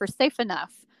my life, or safe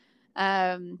enough,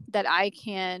 that I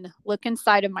can look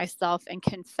inside of myself and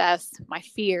confess my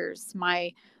fears,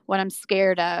 what I'm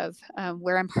scared of,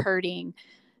 where I'm hurting,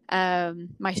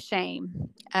 my shame.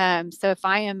 So if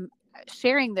I am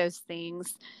sharing those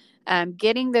things,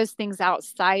 getting those things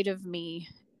outside of me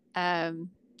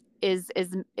is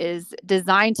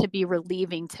designed to be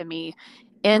relieving to me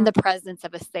in the presence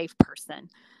of a safe person.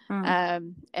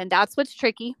 And that's what's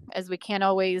tricky, as we can't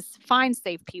always find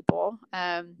safe people,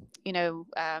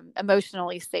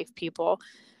 emotionally safe people.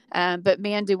 But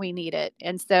man, do we need it.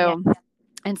 And so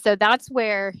that's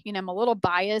where, I'm a little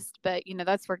biased, but,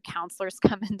 that's where counselors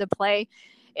come into play,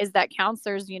 is that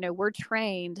counselors, we're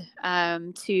trained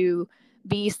to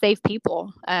be safe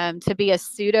people, to be a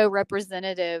pseudo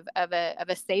representative of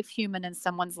a safe human in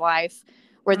someone's life,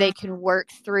 where they can work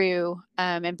through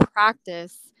and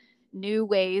practice new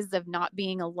ways of not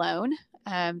being alone,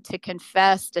 to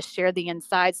confess, to share the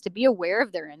insides, to be aware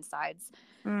of their insides,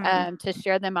 to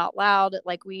share them out loud.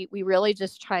 Like we really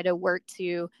just try to work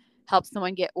to help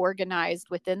someone get organized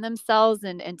within themselves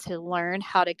and to learn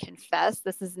how to confess.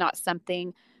 This is not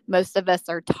something most of us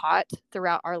are taught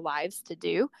throughout our lives to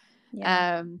do.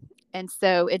 Yeah. And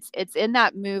so it's in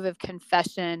that move of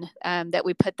confession that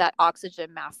we put that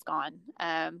oxygen mask on.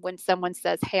 When someone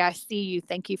says, "Hey, I see you.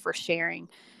 Thank you for sharing."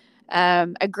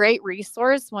 A great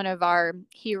resource, one of our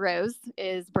heroes,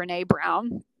 is Brene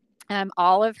Brown.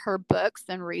 All of her books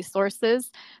and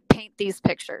resources paint these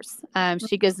pictures.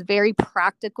 She gives very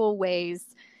practical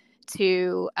ways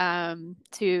to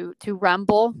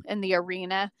rumble in the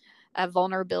arena of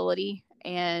vulnerability.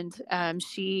 And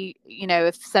she,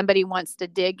 if somebody wants to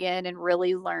dig in and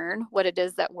really learn what it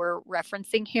is that we're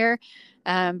referencing here,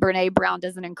 Brene Brown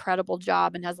does an incredible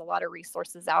job and has a lot of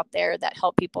resources out there that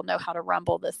help people know how to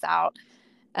rumble this out.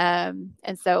 And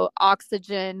so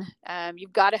oxygen,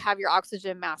 you've got to have your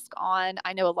oxygen mask on.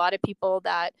 I know a lot of people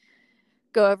that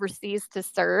go overseas to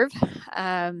serve.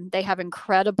 They have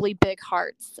incredibly big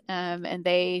hearts, and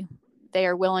they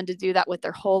are willing to do that with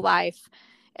their whole life.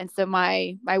 And so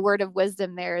my word of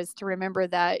wisdom there is to remember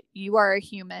that you are a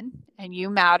human and you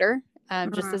matter,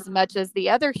 just as much as the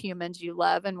other humans you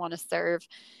love and want to serve.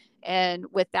 And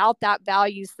without that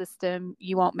value system,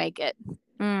 you won't make it.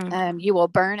 You will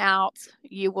burn out.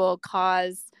 You will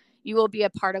be a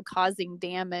part of causing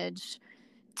damage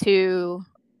to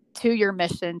your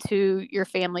mission, to your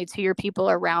family, to your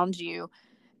people around you,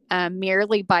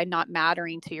 merely by not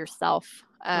mattering to yourself.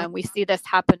 We see this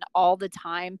happen all the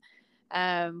time.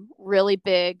 Really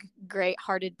big,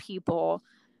 great-hearted people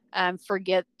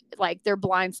forget, like, their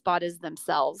blind spot is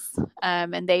themselves.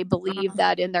 And they believe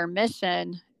that in their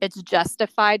mission, it's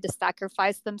justified to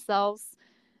sacrifice themselves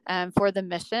for the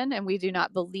mission. And we do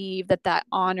not believe that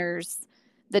honors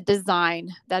the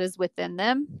design that is within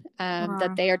them,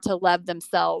 that they are to love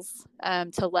themselves,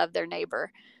 to love their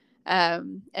neighbor.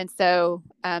 And so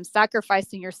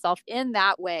sacrificing yourself in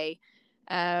that way,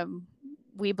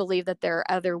 we believe that there are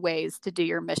other ways to do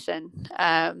your mission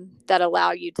that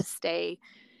allow you to stay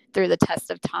through the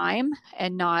test of time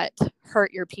and not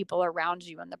hurt your people around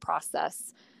you in the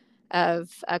process of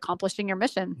accomplishing your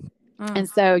mission. And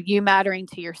so you mattering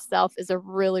to yourself is a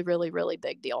really, really, really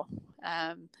big deal.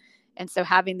 And so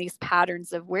having these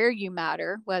patterns of where you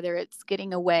matter, whether it's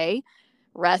getting away,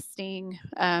 resting,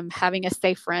 having a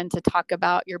safe friend to talk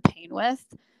about your pain with,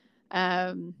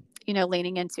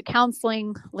 leaning into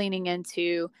counseling, leaning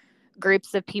into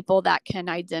groups of people that can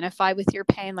identify with your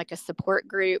pain, like a support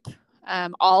group.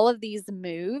 All of these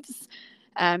moves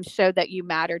show that you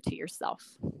matter to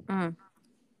yourself.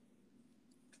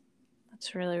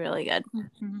 That's really, really good.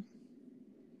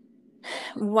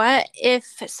 What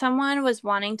if someone was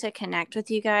wanting to connect with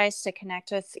you guys, to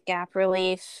connect with Gap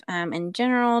Relief in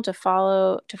general, to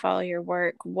follow your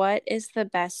work? What is the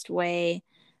best way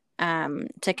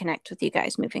to connect with you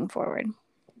guys moving forward?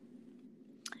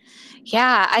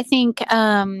 Yeah, I think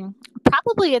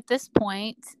probably at this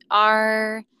point,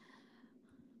 our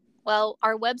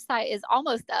website is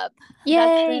almost up.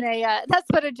 Yay! That's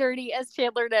been a journey, as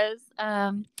Chandler knows.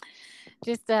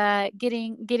 Just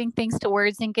getting things to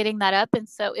words and getting that up. And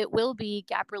so it will be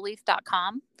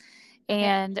gaprelief.com.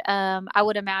 And I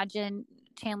would imagine,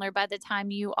 Chandler, by the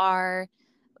time you are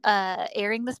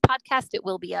airing this podcast, it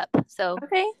will be up. So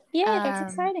okay, yeah,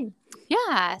 that's exciting.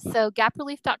 Yeah, so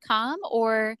gaprelief.com,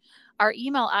 or our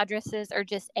email addresses are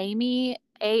just Amy,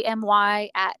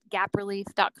 AMY, at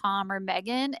gaprelief.com, or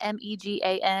Megan,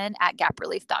 MEGAN, at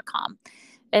gaprelief.com.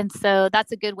 And so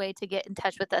that's a good way to get in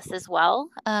touch with us as well,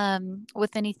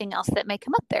 with anything else that may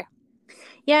come up there.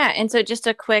 Yeah, and so just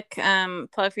a quick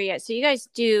plug for you guys. So you guys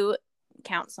do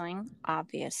counseling,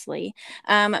 obviously,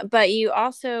 but you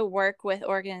also work with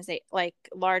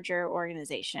larger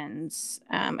organizations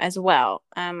as well.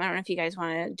 I don't know if you guys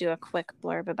want to do a quick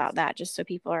blurb about that, just so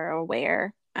people are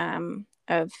aware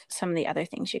of some of the other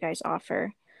things you guys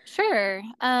offer. Sure.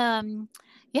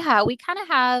 Yeah, we kind of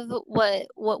have what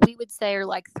we would say are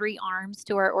like three arms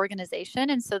to our organization.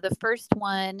 And so the first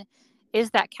one is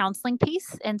that counseling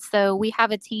piece. And so we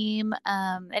have a team,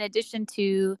 in addition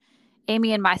to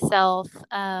Amy and myself,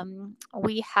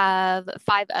 we have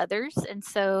 5 others. And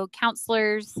so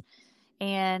counselors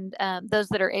and those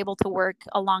that are able to work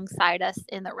alongside us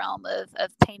in the realm of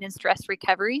pain and stress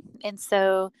recovery. And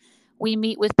so we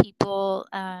meet with people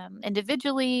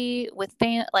individually, with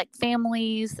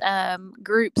families,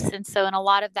 groups. And a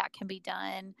lot of that can be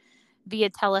done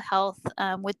via telehealth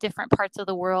with different parts of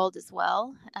the world as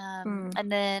well.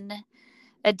 And then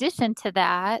addition to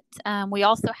that, we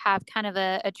also have kind of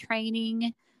a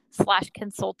training /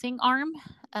 consulting arm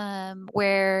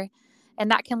and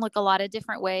that can look a lot of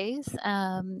different ways.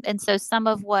 And so some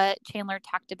of what Chandler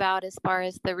talked about as far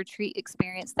as the retreat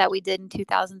experience that we did in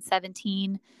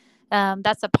 2017,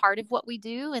 that's a part of what we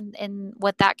do. And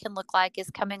what that can look like is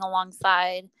coming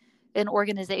alongside an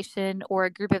organization or a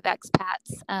group of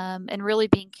expats and really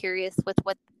being curious with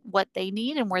what they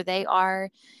need and where they are,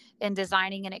 and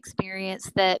designing an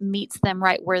experience that meets them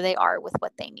right where they are with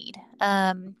what they need.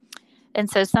 And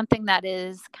so something that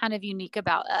is kind of unique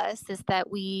about us is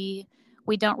that we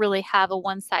don't really have a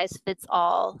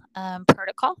one-size-fits-all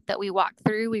protocol that we walk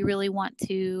through. We really want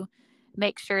to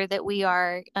make sure that we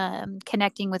are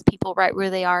connecting with people right where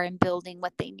they are and building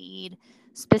what they need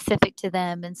specific to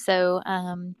them. And so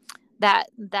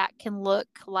that can look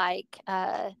like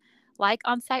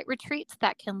on-site retreats,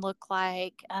 that can look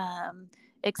like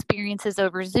experiences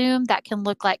over Zoom, that can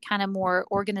look like kind of more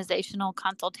organizational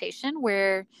consultation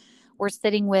where we're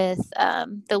sitting with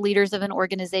the leaders of an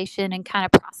organization and kind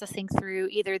of processing through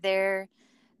either their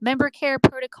member care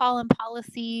protocol and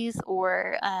policies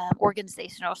or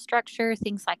organizational structure,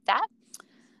 things like that.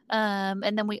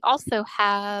 And then we also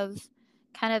have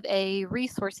kind of a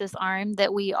resources arm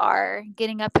that we are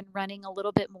getting up and running a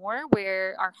little bit more,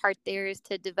 where our heart there is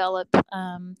to develop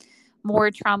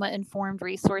more trauma-informed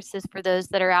resources for those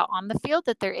that are out on the field,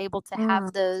 that they're able to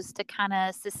have those to kind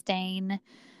of sustain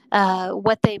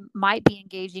what they might be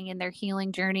engaging in their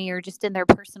healing journey or just in their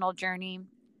personal journey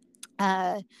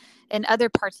in other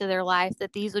parts of their life,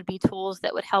 that these would be tools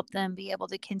that would help them be able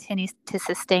to continue to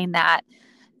sustain that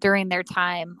during their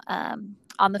time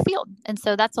on the field. And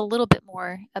so that's a little bit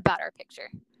more about our picture.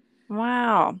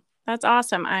 Wow, that's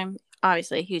awesome. I'm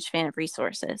obviously a huge fan of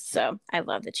resources, so I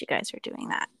love that you guys are doing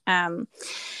that.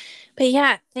 But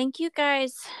yeah, thank you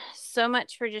guys so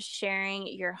much for just sharing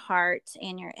your heart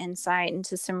and your insight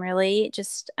into some really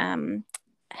just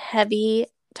heavy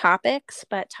topics,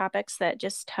 but topics that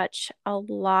just touch a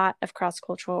lot of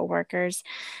cross-cultural workers.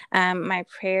 My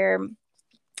prayer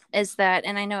is that,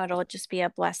 and I know it'll just be a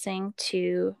blessing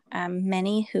to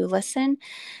many who listen.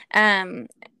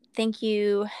 Thank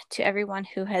you to everyone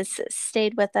who has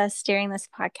stayed with us during this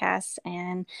podcast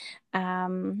and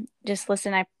just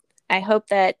listen. I hope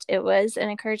that it was an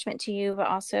encouragement to you, but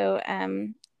also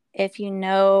if you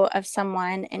know of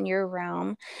someone in your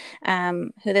realm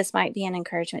who this might be an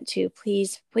encouragement to,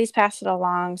 please pass it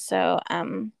along so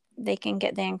they can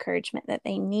get the encouragement that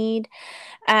they need.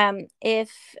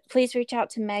 Please reach out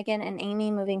to Megan and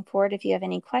Amy moving forward if you have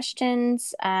any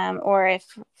questions, or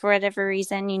if for whatever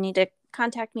reason you need to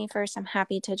contact me first, I'm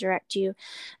happy to direct you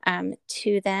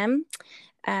to them.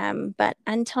 But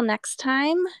until next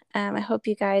time, I hope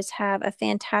you guys have a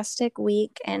fantastic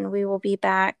week, and we will be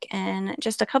back in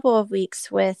just a couple of weeks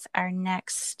with our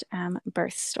next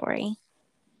birth story.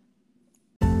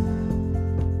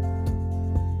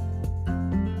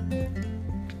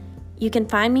 You can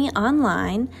find me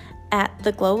online at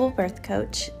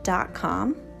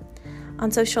theglobalbirthcoach.com. On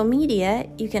social media,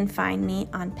 you can find me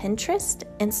on Pinterest,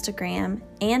 Instagram,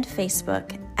 and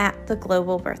Facebook at The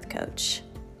Global Birth Coach.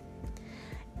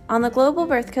 On the Global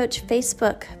Birth Coach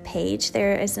Facebook page,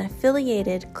 there is an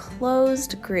affiliated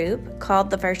closed group called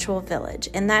the Virtual Village,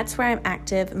 and that's where I'm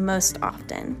active most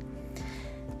often.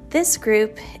 This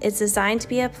group is designed to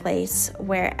be a place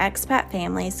where expat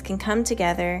families can come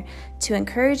together to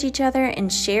encourage each other and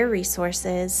share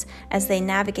resources as they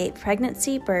navigate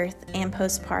pregnancy, birth, and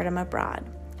postpartum abroad.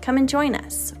 Come and join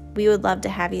us. We would love to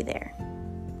have you there.